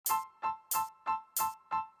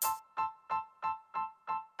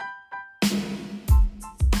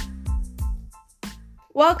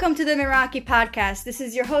Welcome to the Meraki Podcast. This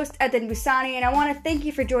is your host, Eden Busani, and I want to thank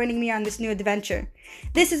you for joining me on this new adventure.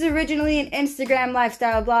 This is originally an Instagram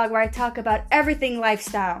lifestyle blog where I talk about everything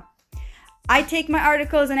lifestyle. I take my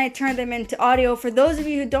articles and I turn them into audio for those of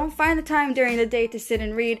you who don't find the time during the day to sit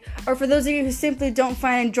and read, or for those of you who simply don't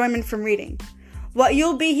find enjoyment from reading. What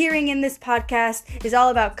you'll be hearing in this podcast is all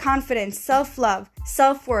about confidence, self-love,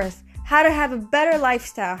 self-worth, how to have a better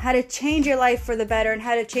lifestyle, how to change your life for the better, and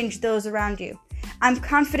how to change those around you. I'm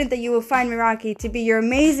confident that you will find Meraki to be your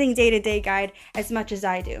amazing day-to-day guide as much as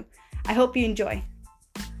I do. I hope you enjoy.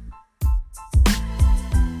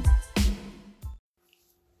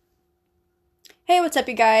 Hey, what's up,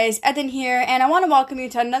 you guys? Eden here, and I want to welcome you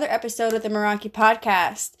to another episode of the Meraki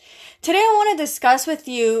Podcast. Today, I want to discuss with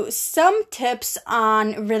you some tips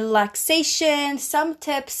on relaxation, some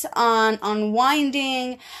tips on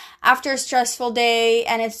unwinding after a stressful day,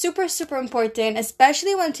 and it's super important,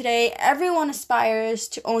 especially when today everyone aspires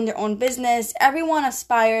to own their own business, everyone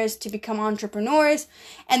aspires to become entrepreneurs,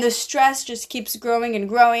 and the stress just keeps growing and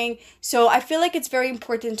growing. So I feel like it's very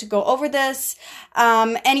important to go over this,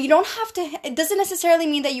 and you don't have to, it doesn't necessarily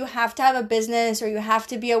mean that you have to have a business or you have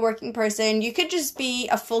to be a working person. You could just be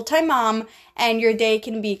a full-time mom and your day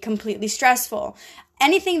can be completely stressful.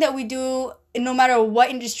 Anything that we do, no matter what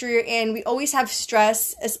industry you're in, we always have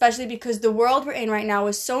stress, especially because the world we're in right now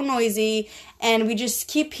is so noisy and we just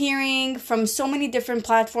keep hearing from so many different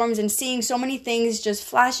platforms and seeing so many things just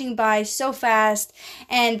flashing by so fast,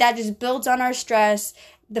 and that just builds on our stress.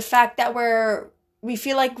 The fact that we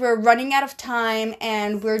feel like we're running out of time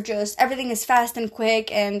and everything is fast and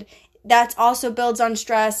quick, and that also builds on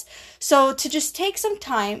stress. So to just take some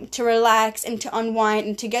time to relax and to unwind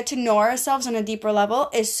and to get to know ourselves on a deeper level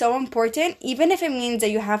is so important, even if it means that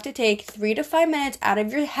you have to take 3 to 5 minutes out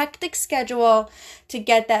of your hectic schedule to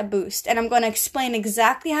get that boost. And I'm going to explain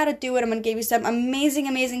exactly how to do it. I'm going to give you some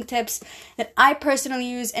amazing tips that I personally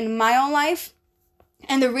use in my own life.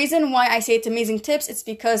 And the reason why I say it's amazing tips, it's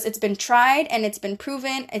because it's been tried and it's been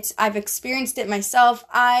proven. I've experienced it myself.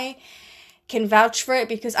 I can vouch for it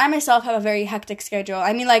because I myself have a very hectic schedule.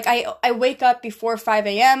 I mean, like I wake up before 5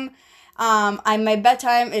 a.m. My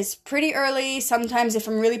bedtime is pretty early. Sometimes if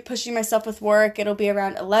I'm really pushing myself with work, it'll be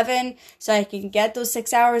around 11 so I can get those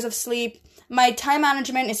 6 hours of sleep. My time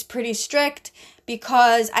management is pretty strict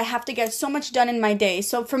because I have to get so much done in my day.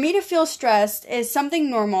 So for me to feel stressed is something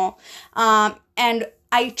normal. And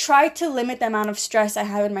I try to limit the amount of stress I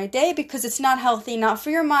have in my day because it's not healthy, not for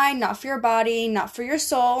your mind, not for your body, not for your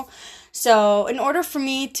soul. So in order for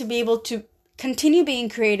me to be able to continue being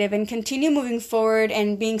creative and continue moving forward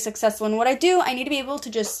and being successful in what I do, I need to be able to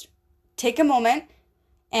just take a moment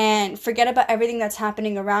and forget about everything that's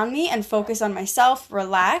happening around me and focus on myself,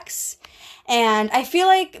 relax. And I feel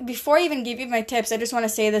like before I even give you my tips, I just want to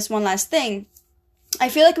say this one last thing. I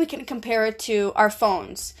feel like we can compare it to our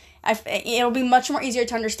phones. It'll be much more easier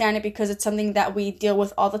to understand it because it's something that we deal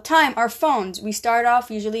with all the time. Our phones, we start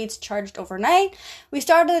off, usually it's charged overnight. We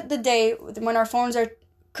start the day when our phones are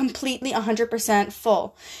completely 100%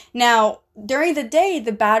 full. Now, during the day,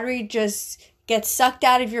 the battery just gets sucked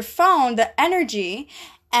out of your phone, the energy.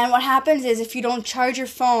 And what happens is if you don't charge your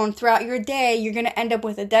phone throughout your day, you're going to end up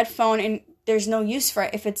with a dead phone and there's no use for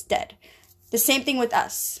it if it's dead. The same thing with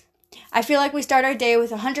us. I feel like we start our day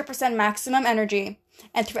with 100% maximum energy.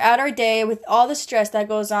 And throughout our day, with all the stress that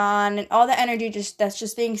goes on and all the energy that's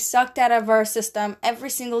just being sucked out of our system every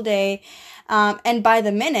single day, and by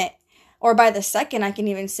the minute, or by the second, I can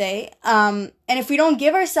even say, and if we don't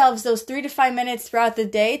give ourselves those 3 to 5 minutes throughout the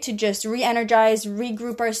day to just re-energize,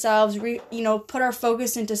 regroup ourselves, put our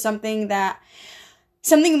focus into something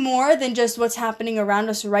more than just what's happening around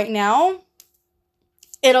us right now,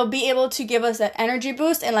 it'll be able to give us that energy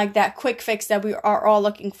boost and like that quick fix that we are all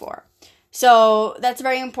looking for. So that's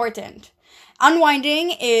very important.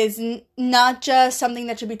 Unwinding is not just something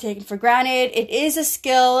that should be taken for granted. It is a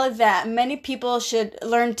skill that many people should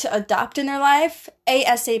learn to adopt in their life,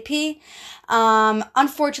 ASAP.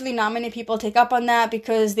 Unfortunately, not many people take up on that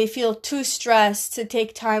because they feel too stressed to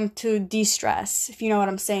take time to de-stress, if you know what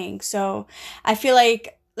I'm saying. So I feel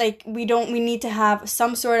like we need to have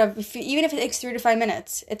some sort of, even if it takes 3 to 5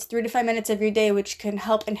 minutes, it's 3 to 5 minutes of your day, which can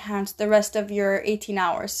help enhance the rest of your 18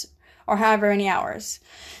 hours. Or however many hours.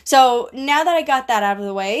 So now that I got that out of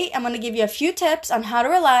the way, I'm going to give you a few tips on how to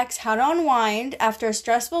relax, how to unwind after a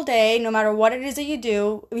stressful day, no matter what it is that you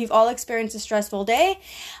do. We've all experienced a stressful day,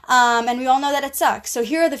 and we all know that it sucks. So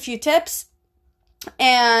here are the few tips,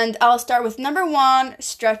 and I'll start with number 1,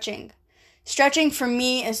 stretching. Stretching for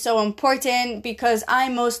me is so important because I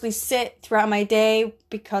mostly sit throughout my day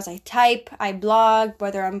because I type, I blog,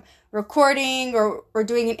 whether I'm recording or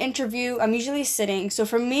doing an interview, I'm usually sitting. So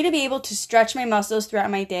for me to be able to stretch my muscles throughout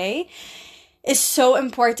my day is so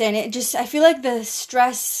important. I feel like the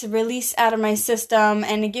stress release out of my system,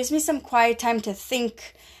 and it gives me some quiet time to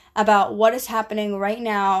think about what is happening right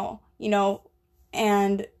now,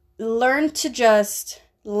 and learn to just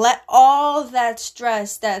let all that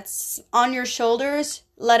stress that's on your shoulders,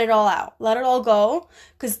 let it all out. Let it all go,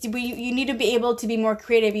 because you need to be able to be more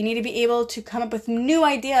creative. You need to be able to come up with new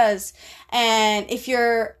ideas. And if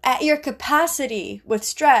you're at your capacity with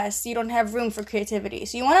stress, you don't have room for creativity.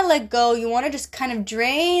 So you want to let go. You want to just kind of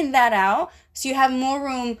drain that out so you have more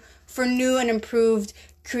room for new and improved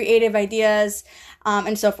creative ideas,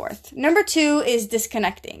 and so forth. Number 2 is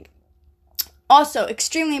disconnecting. Also,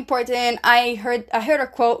 extremely important. I heard a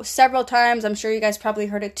quote several times. I'm sure you guys probably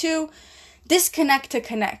heard it too. Disconnect to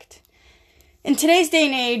connect. In today's day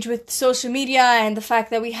and age, with social media and the fact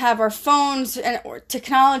that we have our phones or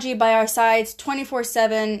technology by our sides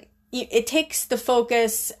 24/7, it takes the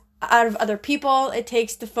focus out of other people. It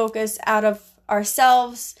takes the focus out of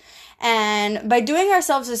ourselves. And by doing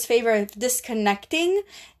ourselves this favor of disconnecting,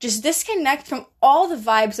 just disconnect from all the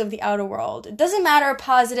vibes of the outer world. It doesn't matter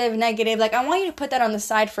positive, negative. I want you to put that on the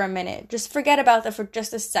side for a minute. Just forget about that for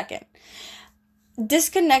just a second.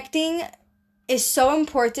 Disconnecting is so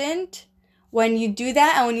important when you do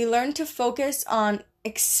that, and when you learn to focus on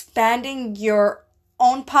expanding your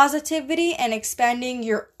own positivity and expanding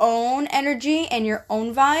your own energy and your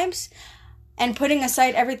own vibes and putting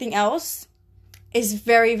aside everything else, is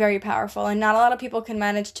very, very powerful. And not a lot of people can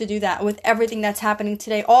manage to do that with everything that's happening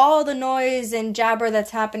today. All the noise and jabber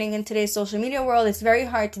that's happening in today's social media world, it's very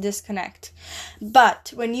hard to disconnect.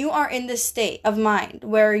 But when you are in this state of mind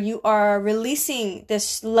where you are releasing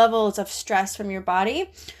this levels of stress from your body,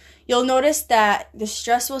 you'll notice that the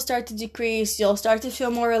stress will start to decrease. You'll start to feel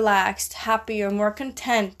more relaxed, happier, more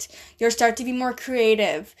content. You'll start to be more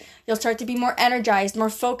creative. You'll start to be more energized, more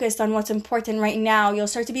focused on what's important right now. You'll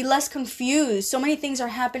start to be less confused. So many things are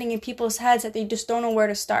happening in people's heads that they just don't know where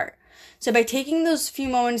to start. So by taking those few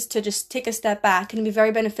moments to just take a step back can be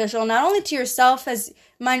very beneficial, not only to yourself as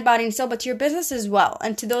mind, body, and soul, but to your business as well,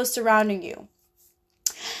 and to those surrounding you.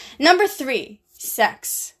 Number 3,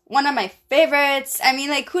 sex. One of my favorites.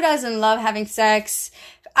 Who doesn't love having sex?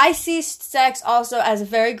 I see sex also as a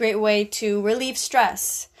very great way to relieve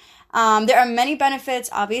stress. There are many benefits,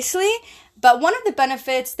 obviously, but one of the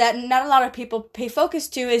benefits that not a lot of people pay focus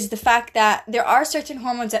to is the fact that there are certain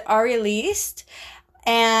hormones that are released,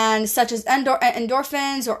 and such as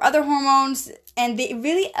endorphins or other hormones, and they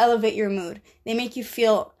really elevate your mood. They make you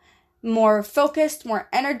feel more focused, more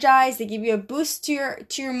energized. They give you a boost to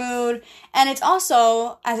your mood. And it's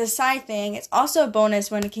also, as a side thing, it's also a bonus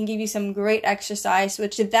when it can give you some great exercise,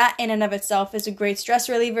 which that in and of itself is a great stress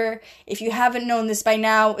reliever. If you haven't known this by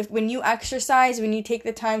now, when you exercise, when you take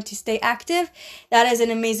the time to stay active, that is an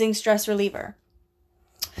amazing stress reliever.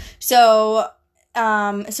 So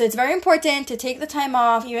it's very important to take the time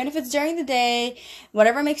off, even if it's during the day,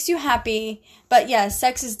 whatever makes you happy. But yes,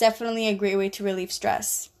 sex is definitely a great way to relieve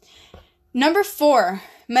stress. Number 4,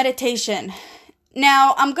 meditation.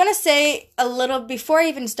 Now, I'm going to say a little, before I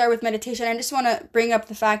even start with meditation, I just want to bring up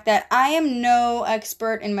the fact that I am no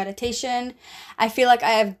expert in meditation. I feel like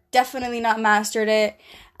I have definitely not mastered it.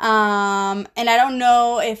 And I don't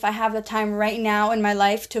know if I have the time right now in my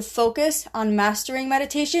life to focus on mastering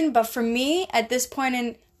meditation. But for me, at this point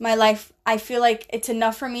in my life, I feel like it's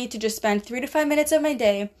enough for me to just spend 3 to 5 minutes of my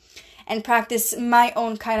day and practice my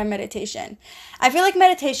own kind of meditation. I feel like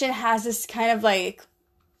meditation has this kind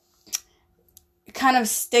of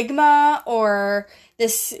stigma, or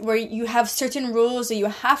this where you have certain rules that you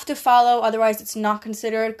have to follow, otherwise it's not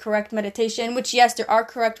considered correct meditation, which yes, there are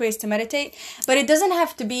correct ways to meditate, but it doesn't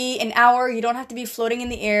have to be an hour. You don't have to be floating in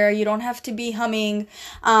the air. You don't have to be humming.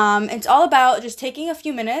 It's all about just taking a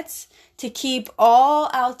few minutes to keep all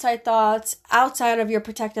outside thoughts outside of your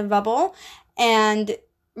protective bubble, and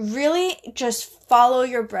really just follow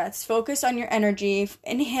your breaths. Focus on your energy,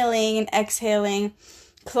 inhaling and exhaling.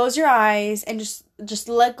 Close your eyes and just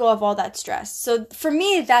let go of all that stress. So for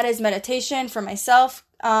me, that is meditation for myself.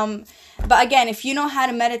 But again, if you know how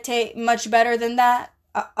to meditate much better than that,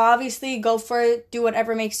 obviously go for it. Do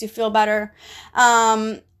whatever makes you feel better.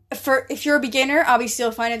 If you're a beginner, obviously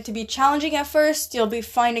you'll find it to be challenging at first. You'll be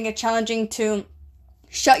finding it challenging to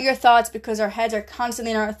shut your thoughts, because our heads are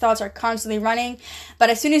constantly, and our thoughts are constantly running. But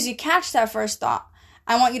as soon as you catch that first thought,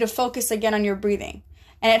 I want you to focus again on your breathing.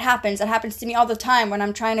 And it happens to me all the time when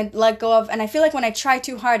I'm trying to let go of, and I feel like when I try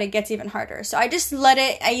too hard, it gets even harder. So I just let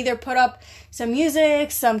it. I either put up some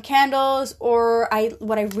music, some candles, or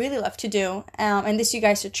what I really love to do, and this you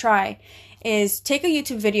guys should try, is take a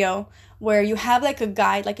YouTube video where you have like a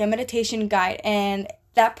guide, like a meditation guide, and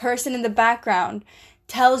that person in the background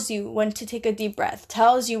tells you when to take a deep breath,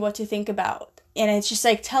 tells you what to think about. And it's just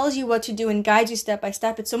like tells you what to do and guides you step by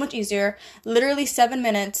step. It's so much easier. Literally 7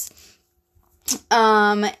 minutes.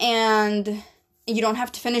 And you don't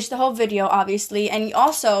have to finish the whole video, obviously. And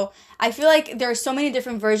also, I feel like there are so many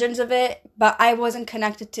different versions of it, but I wasn't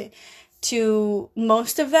connected to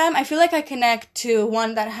most of them. I feel like I connect to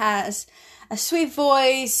one that has a sweet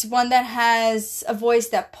voice, one that has a voice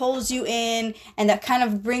that pulls you in and that kind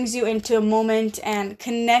of brings you into a moment and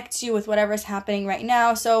connects you with whatever's happening right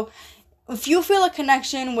now. So if you feel a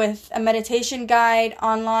connection with a meditation guide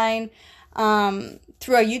online,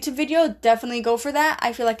 through a YouTube video, definitely go for that.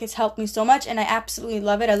 I feel like it's helped me so much and I absolutely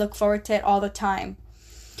love it. I look forward to it all the time.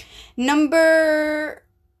 Number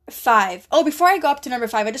 5. Oh, before I go up to number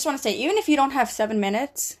 5, I just want to say, even if you don't have 7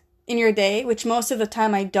 minutes in your day, which most of the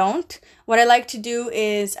time I don't, what I like to do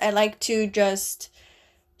is I like to just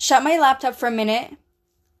shut my laptop for a minute,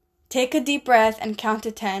 take a deep breath and count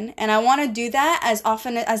to 10. And I want to do that as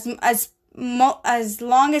often as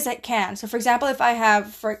long as I can. So for example, if I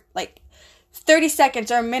have for like 30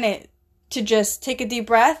 seconds or a minute to just take a deep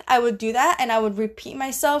breath, I would do that and I would repeat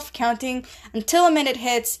myself counting until a minute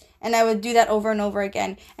hits, and I would do that over and over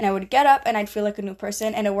again, and I would get up and I'd feel like a new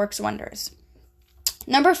person, and it works wonders.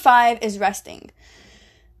 Number 5 is resting.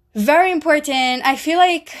 Very important. I feel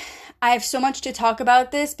like I have so much to talk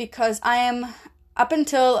about this because I am, up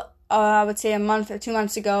until I would say a month or 2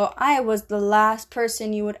 months ago, I was the last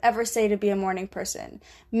person you would ever say to be a morning person.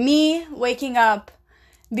 Me waking up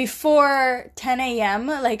before 10 a.m.,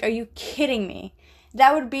 like, are you kidding me?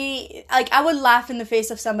 That would be, like, I would laugh in the face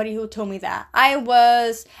of somebody who told me that. I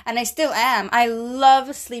was, and I still am, I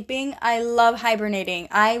love sleeping, I love hibernating.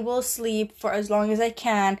 I will sleep for as long as I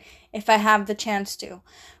can if I have the chance to.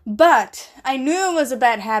 But I knew it was a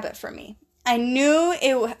bad habit for me. I knew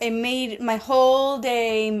it made my whole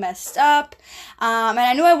day messed up, and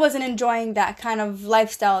I knew I wasn't enjoying that kind of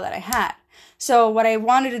lifestyle that I had. So what I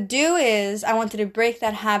wanted to do is I wanted to break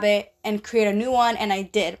that habit and create a new one, and I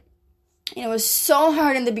did. And it was so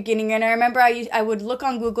hard in the beginning, and I remember I would look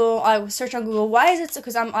on Google, I would search on Google, why is it so,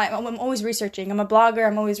 because I'm always researching, I'm a blogger,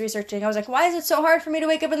 I'm always researching. I was like, why is it so hard for me to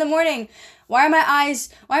wake up in the morning? Why am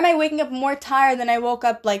I waking up more tired than I woke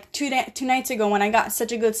up like two nights ago when I got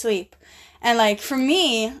such a good sleep? And like, for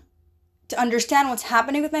me, to understand what's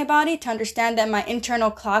happening with my body, to understand that my internal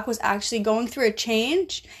clock was actually going through a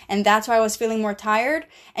change, and that's why I was feeling more tired,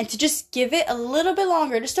 and to just give it a little bit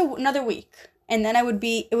longer, just another week, and then it would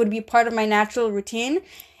be part of my natural routine.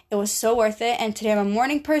 It was so worth it, and today I'm a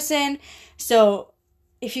morning person. So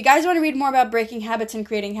if you guys want to read more about breaking habits and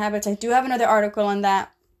creating habits, I do have another article on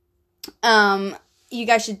that. You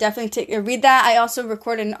guys should definitely read that. I also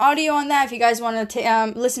recorded an audio on that if you guys want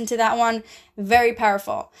to listen to that one. Very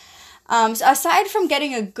powerful. So aside from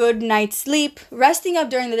getting a good night's sleep, resting up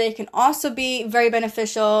during the day can also be very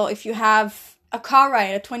beneficial. If you have a car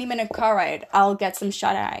ride, a 20-minute car ride, I'll get some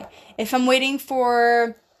shut-eye. If I'm waiting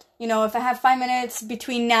for, if I have 5 minutes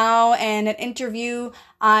between now and an interview,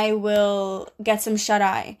 I will get some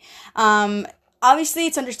shut-eye. Obviously,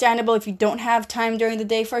 it's understandable if you don't have time during the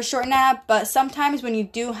day for a short nap, but sometimes when you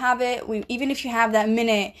do have it, even if you have that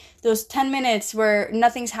minute, those 10 minutes where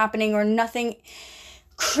nothing's happening or nothing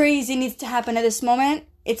crazy needs to happen at this moment,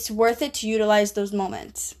 it's worth it to utilize those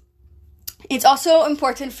moments. It's also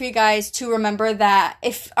important for you guys to remember that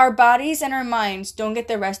if our bodies and our minds don't get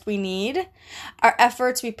the rest we need, our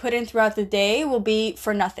efforts we put in throughout the day will be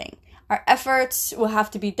for nothing. Our efforts will have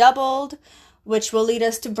to be doubled, which will lead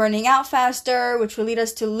us to burning out faster, which will lead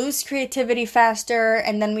us to lose creativity faster,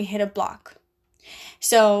 and then we hit a block.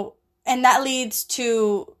 So, and that leads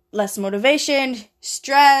to less motivation,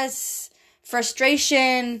 stress,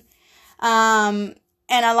 frustration, and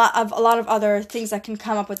a lot of other things that can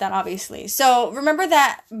come up with that, obviously. So remember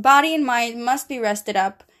that body and mind must be rested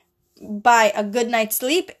up by a good night's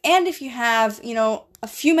sleep, and if you have, a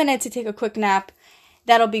few minutes to take a quick nap,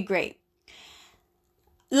 that'll be great.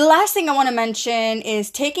 The last thing I want to mention is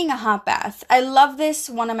taking a hot bath. I love this,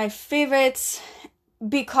 one of my favorites,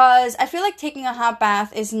 because I feel like taking a hot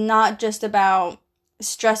bath is not just about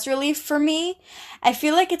stress relief for me. I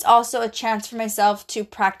feel like it's also a chance for myself to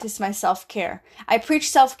practice my self-care. I preach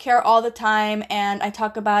self-care all the time, and I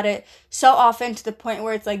talk about it so often to the point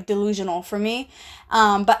where it's like delusional for me.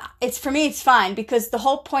 But for me, it's fine, because the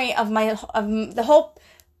whole point of the whole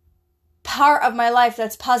part of my life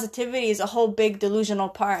that's positivity is a whole big delusional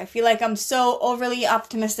part. I feel like I'm so overly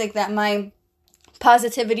optimistic that my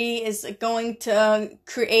positivity is going to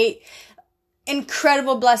create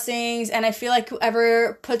incredible blessings, and I feel like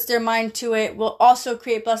whoever puts their mind to it will also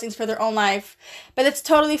create blessings for their own life. But it's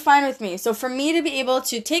totally fine with me. So for me to be able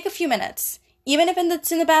to take a few minutes, even if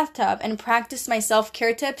it's in the bathtub, and practice my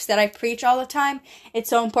self-care tips that I preach all the time,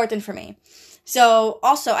 it's so important for me. So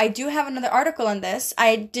also, I do have another article on this.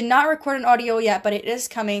 I did not record an audio yet, but it is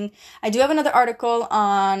coming. I do have another article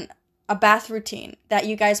on a bath routine that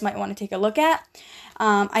you guys might want to take a look at.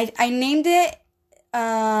 I named it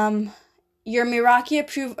Your Meraki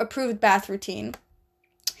approved bath routine.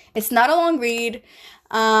 It's not a long read.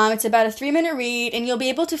 It's about a 3-minute read, and you'll be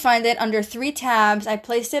able to find it under 3 tabs. I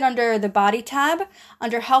placed it under the body tab,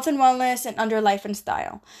 under health and wellness, and under life and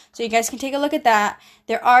style. So you guys can take a look at that.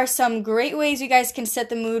 There are some great ways you guys can set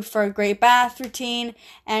the mood for a great bath routine,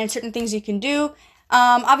 and certain things you can do.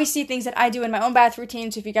 Obviously things that I do in my own bath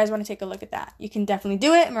routine. So if you guys want to take a look at that, you can definitely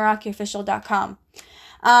do it. MerakiOfficial.com.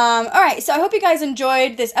 Alright, so I hope you guys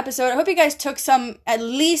enjoyed this episode. I hope you guys took some, at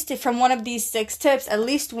least from one of these 6 tips, at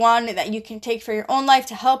least one that you can take for your own life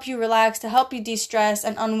to help you relax, to help you de-stress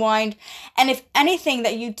and unwind. And if anything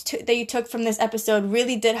that you took from this episode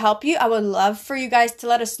really did help you, I would love for you guys to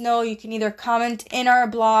let us know. You can either comment in our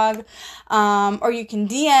blog, or you can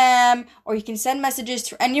DM, or you can send messages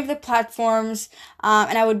through any of the platforms,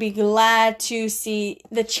 and I would be glad to see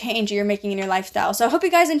the change you're making in your lifestyle. So I hope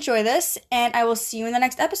you guys enjoy this, and I will see you in the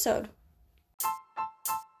next episode.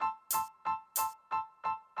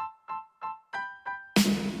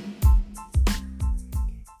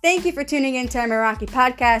 Thank you for tuning in to our Meraki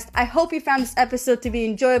podcast. I hope you found this episode to be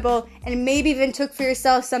enjoyable and maybe even took for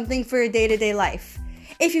yourself something for your day-to-day life.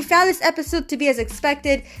 If you found this episode to be as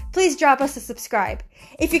expected, please drop us a subscribe.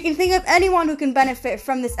 If you can think of anyone who can benefit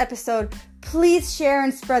from this episode, please share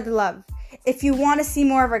and spread the love. If you want to see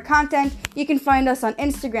more of our content, you can find us on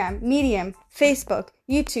Instagram, Medium, Facebook,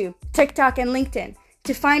 YouTube, TikTok, and LinkedIn.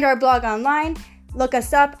 To find our blog online, look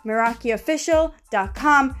us up,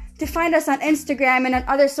 MerakiOfficial.com. To find us on Instagram and on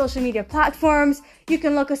other social media platforms, you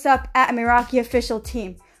can look us up at Meraki Official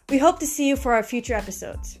Team. We hope to see you for our future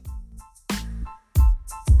episodes.